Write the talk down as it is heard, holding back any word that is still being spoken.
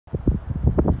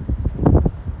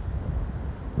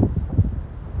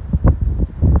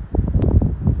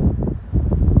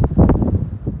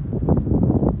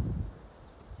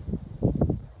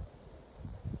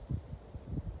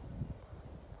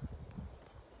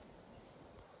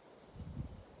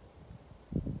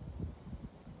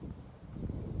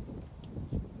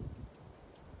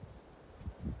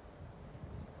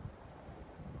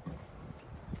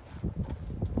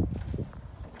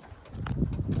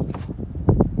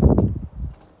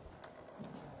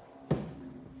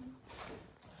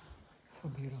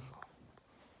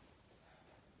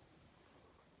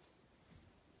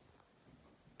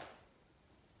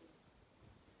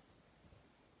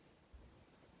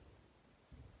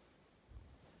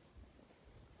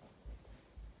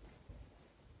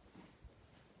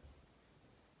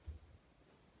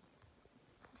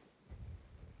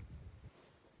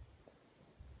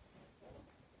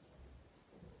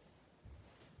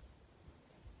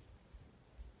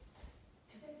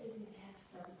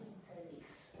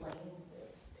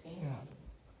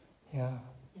Yeah.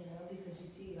 You know, because you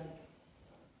see, like,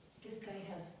 this guy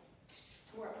has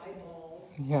 4 eyeballs,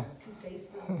 Yeah. 2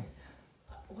 faces.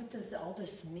 What does all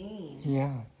this mean?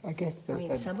 Yeah. I guess I those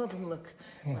mean, are, some of them look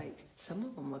yeah. like, some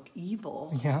of them look evil,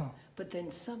 Yeah. but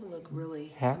then some look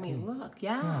really, I Happy. mean, look,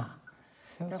 yeah. Yeah.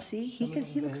 So, Now see, some of them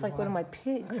he looks very like one of my wild.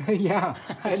 pigs. Yeah,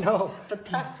 I know. The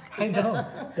tusk. I know.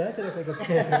 That looks like a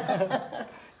pig.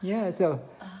 Yeah, so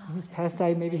his it's pastime,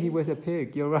 just maybe he was a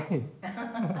pig. You're right.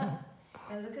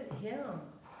 And look at him.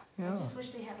 I Yeah. just wish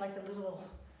they had like a little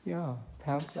Yeah.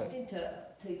 Pamphlet. something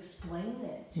to explain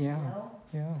it. Yeah. You know?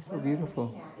 Yeah. So What am I beautiful.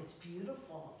 looking at? It's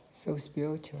beautiful. So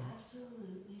spiritual.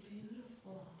 Absolutely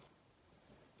beautiful.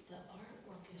 The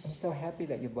artwork is I'm so happy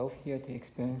that you're both here to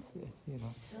experience this, you know,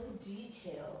 so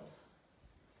detailed.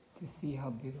 to see how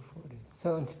beautiful it is.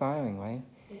 So inspiring, right?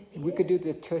 It We could do is.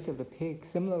 the Church of the Pig,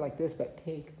 similar like this, but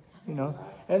pig, I you know.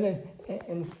 love And then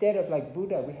instead of like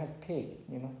Buddha, we have pig,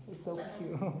 you know. It's so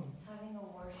cute. having a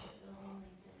worship building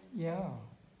like this. Yeah,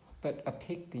 but a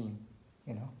pig theme,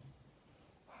 you know.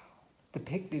 The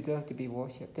pig deserve to be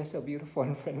worshipped. They're so beautiful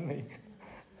and friendly.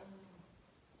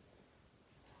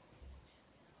 It's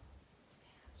just so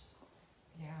magical.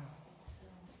 Yeah. It's so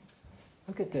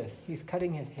Look at this. He's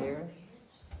cutting his hair. spiritual.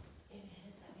 It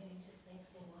is. I mean, it just makes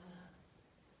me wanna.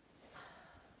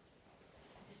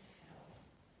 I just feel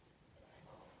it's like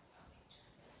overwhelming,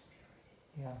 just the spirit.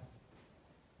 Yeah.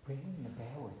 Bringing the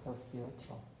bear was so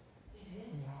spiritual. It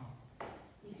is. Yeah.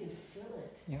 You can feel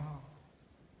it. Yeah.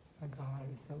 My God,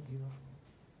 it's so beautiful.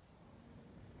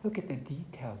 Look at the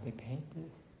detail they painted.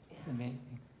 It's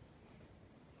amazing.